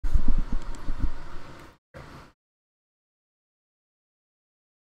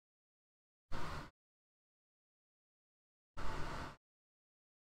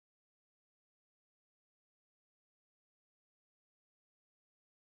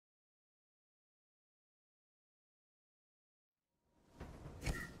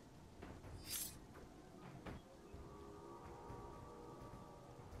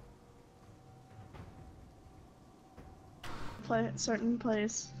certain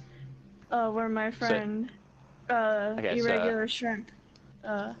place where my So, friend okay, so irregular shrimp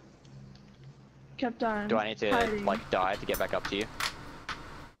kept do on I need to hiding. like die to get back up to you?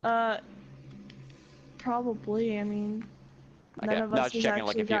 Uh, Probably. I mean, none Okay, of no, us just has checking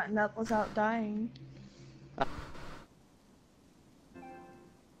like actually if you. gotten up without dying.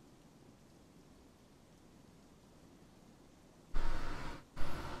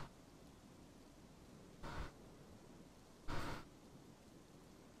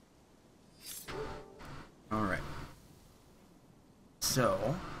 Alright.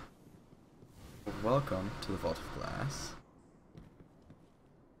 So, welcome to the Vault of Glass.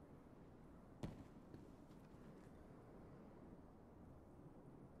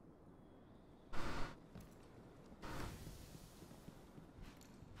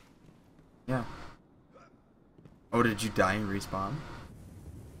 Yeah. Oh, did you die and respawn?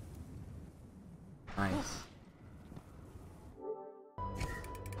 Nice.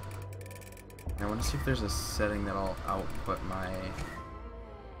 I want to see if there's a setting that'll output my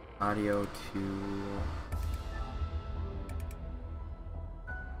audio to...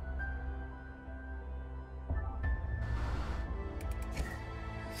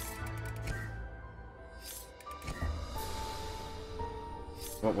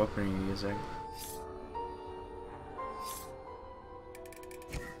 What weapon are you using?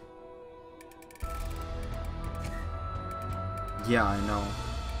 Yeah, I know.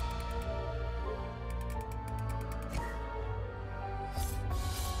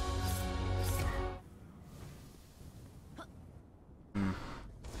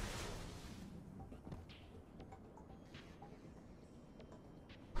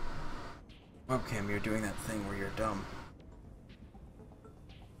 Webcam, you're doing that thing where you're dumb.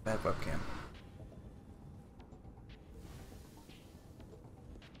 Bad webcam.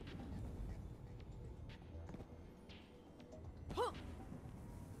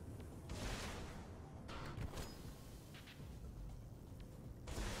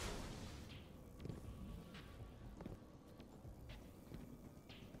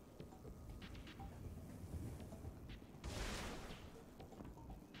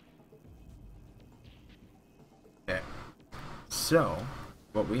 Okay. So,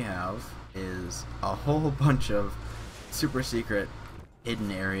 what we have is a whole bunch of super secret hidden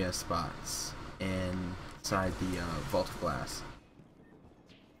area spots inside the Vault of Glass.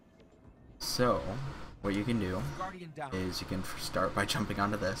 So, what you can do is you can start by jumping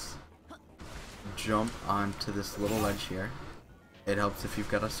onto this. Jump onto this little ledge here. It helps if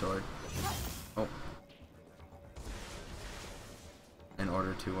you've got a sword. Oh. In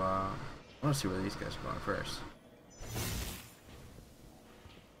order to, I want to see where these guys are going first.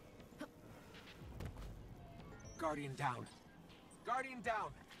 Guardian down. Guardian down.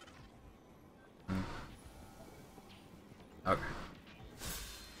 Okay.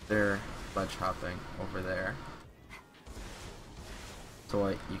 They're ledge hopping over there. So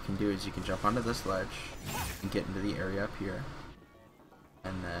what you can do is you can jump onto this ledge and get into the area up here.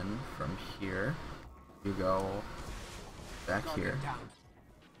 And then from here, you go back here.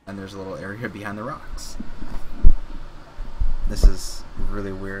 And there's a little area behind the rocks. This is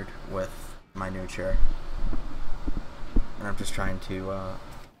really weird with my new chair. And I'm just trying to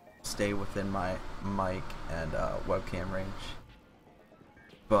stay within my mic and webcam range.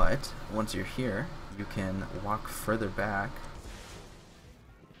 But once you're here, you can walk further back,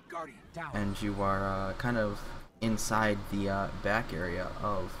 and you are kind of inside the back area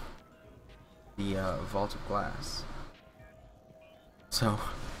of the Vault of Glass. So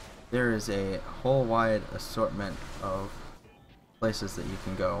there is a whole wide assortment of places that you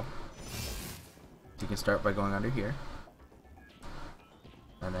can go. You can start by going under here,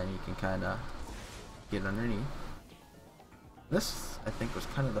 and then you can kind of get underneath. This, I think, was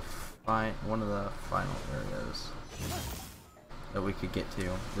kind of the one of the final areas that we could get to.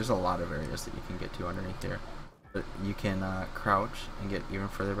 There's a lot of areas that you can get to underneath here, but you can crouch and get even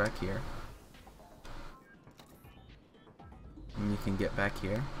further back here. And you can get back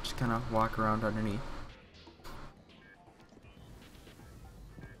here, just kind of walk around underneath.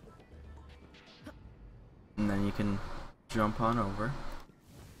 And then you can jump on over.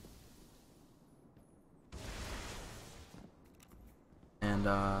 And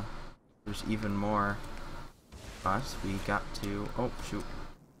there's even more spots. We got to, oh shoot,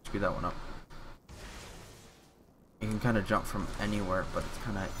 screw that one up. You can kind of jump from anywhere, but it's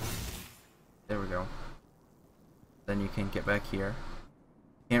kind of, there we go. Then you can get back here.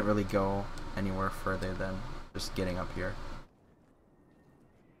 Can't really go anywhere further than just getting up here.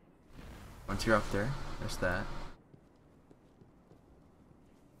 Once you're up there, there's that.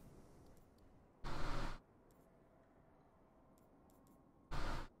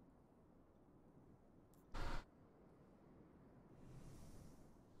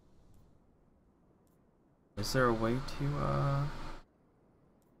 Is there a way to,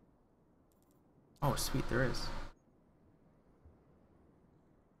 Oh, sweet, there is.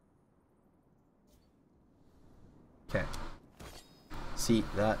 Okay. See,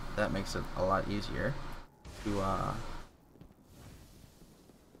 that makes it a lot easier to,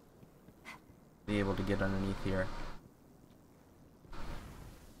 be able to get underneath here.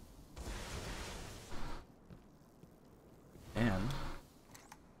 And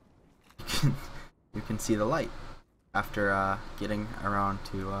you can see the light after getting around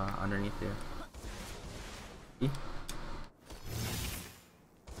to underneath there. See?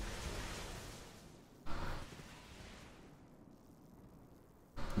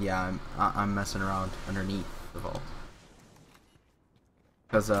 Yeah, I'm messing around underneath the vault.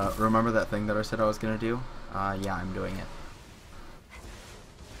 Because remember that thing that I said I was gonna do? Yeah, I'm doing it.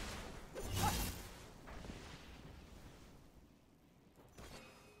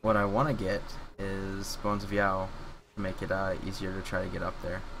 What I want to get is Bones of Yao to make it easier to try to get up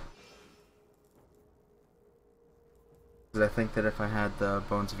there. Because I think that if I had the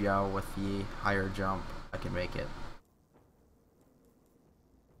Bones of Yao with the higher jump, I could make it.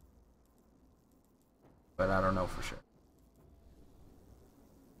 But I don't know for sure.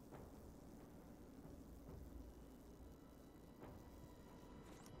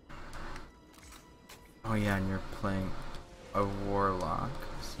 Oh yeah, and you're playing a warlock,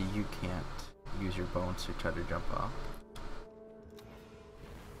 so you can't use your bones to try to jump off.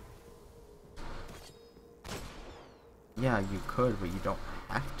 Yeah, you could, but you don't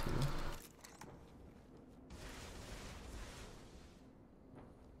have to.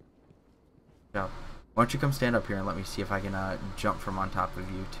 Yeah. Why don't you come stand up here and let me see if I can jump from on top of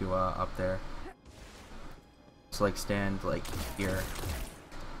you to up there. So like stand like here.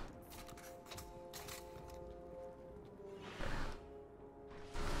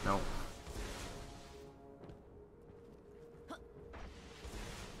 Nope.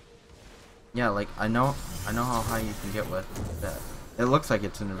 Yeah, like I know how high you can get with that. It looks like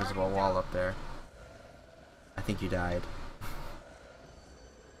it's an invisible wall up there. I think you died.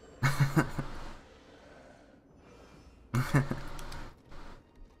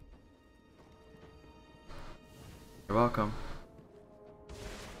 You're welcome.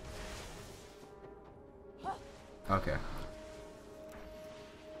 Okay.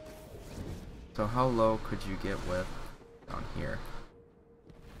 So how low could you get with down here?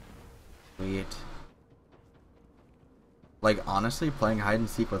 Sweet. Like honestly, playing hide and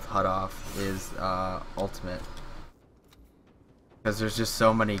seek with HUD off is ultimate. Because there's just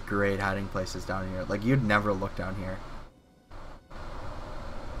so many great hiding places down here. Like you'd never look down here.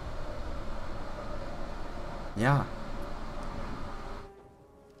 Yeah.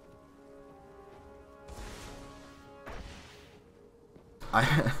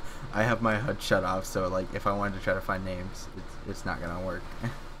 I have my HUD shut off, so like if I wanted to try to find names, it's not gonna work.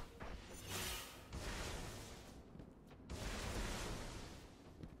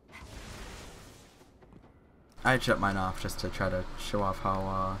 I shut mine off just to try to show off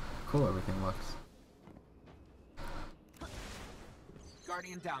how cool everything looks.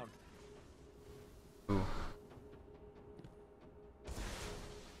 Guardian down. Ooh.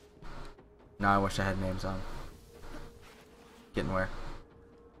 Now I wish I had names on. Getting where?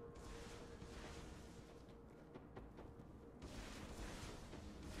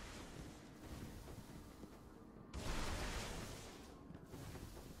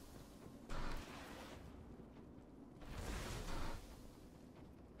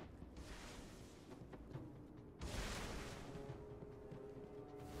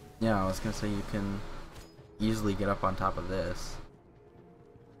 Yeah, I was gonna say you can easily get up on top of this.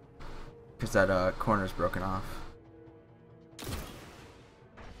 Because that corner's broken off.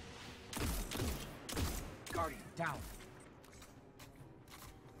 Guardian down.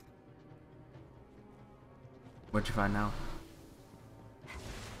 What'd you find now?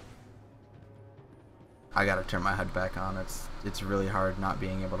 I gotta turn my HUD back on. It's really hard not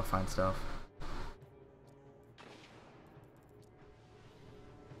being able to find stuff.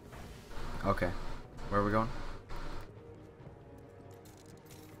 Okay. Where are we going?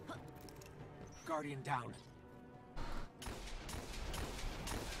 Guardian down.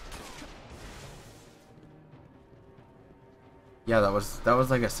 Yeah, that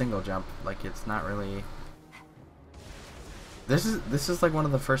was like a single jump. Like it's not really. This is like one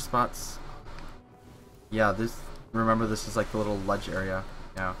of the first spots. Yeah, remember this is like the little ledge area.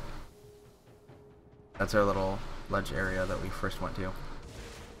 Yeah. That's our little ledge area that we first went to.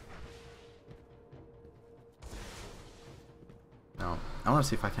 No. I want to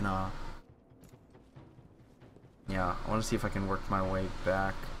see if I can yeah, I want to see if I can work my way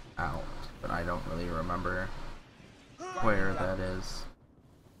back out, but I don't really remember where that is.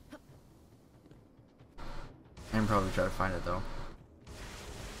 I can probably try to find it though.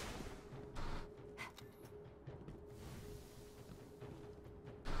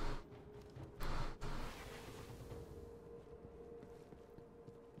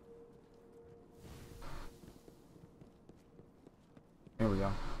 Here we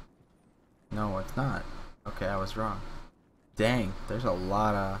go. No, it's not. Okay, I was wrong. Dang, there's a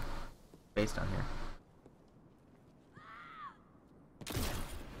lot of space down here.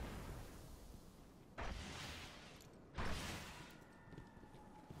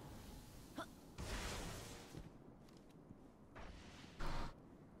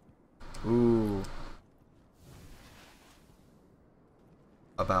 Ooh.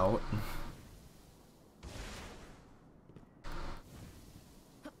 About.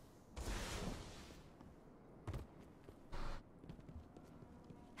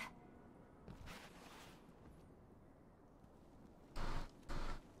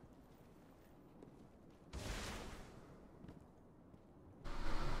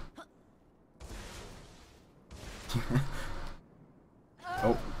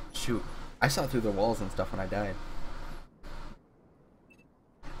 Oh, shoot. I saw through the walls and stuff when I died.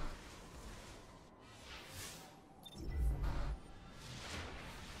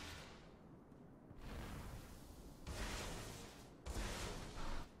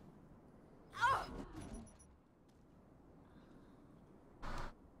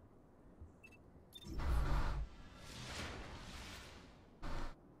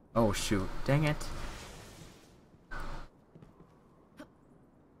 Oh, shoot. Dang it.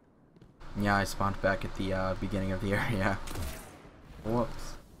 Yeah, I spawned back at the beginning of the area.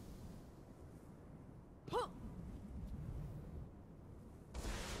 Whoops.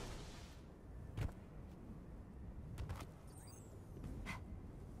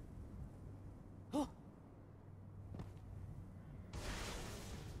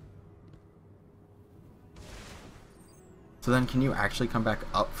 So then can you actually come back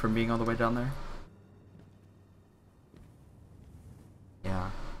up from being all the way down there? Yeah.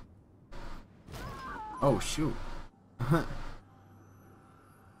 Oh, shoot.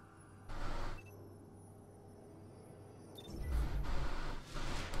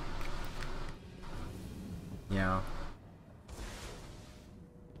 Yeah.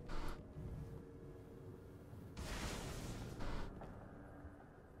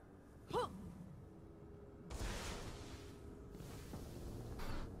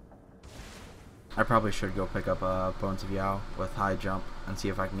 I probably should go pick up Bones of Yao with high jump and see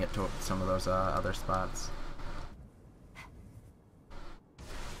if I can get to some of those other spots.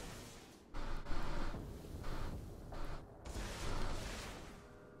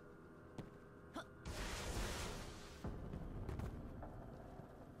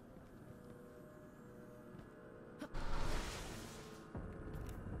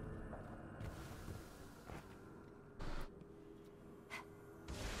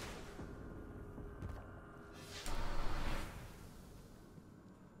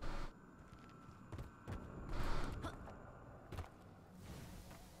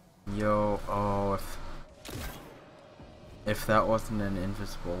 Yo, oh, if that wasn't an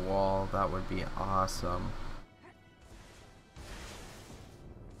invisible wall, that would be awesome.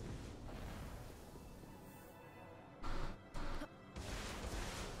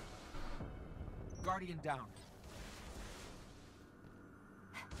 Guardian down.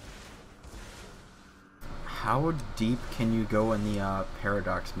 How deep can you go in the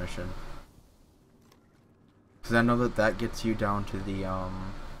Paradox mission? Because I know that that gets you down to the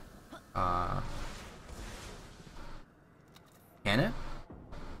can it?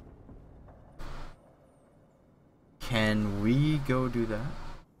 Can we go do that?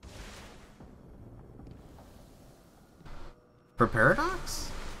 For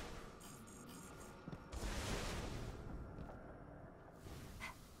Paradox?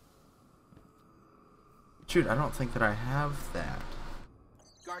 Shoot, I don't think that I have that.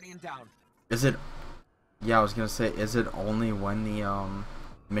 Guardian down. Is it? Yeah, I was gonna say, is it only when the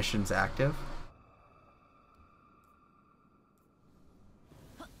mission's active?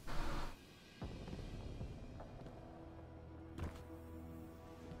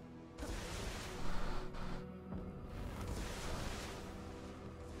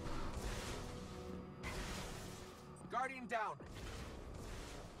 Guardian down.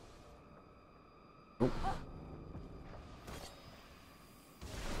 Oh.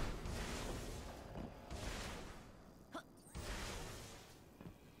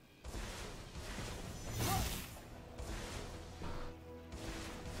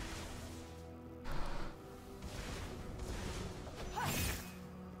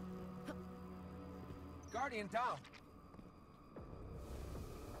 Guardian down.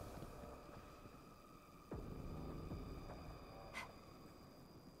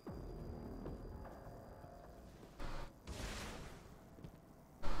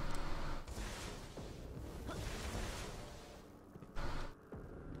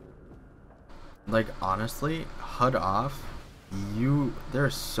 Like, honestly, HUD off, there are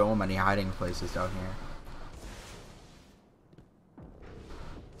so many hiding places down here.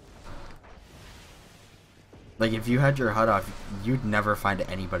 Like, if you had your HUD off, you'd never find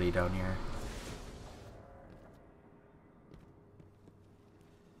anybody down here.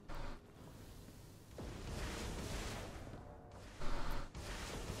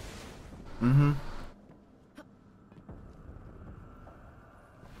 Mm-hmm.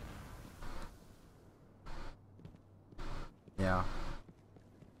 Yeah.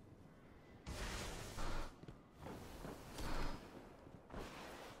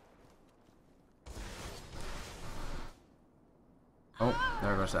 Oh,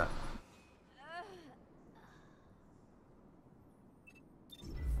 there goes that.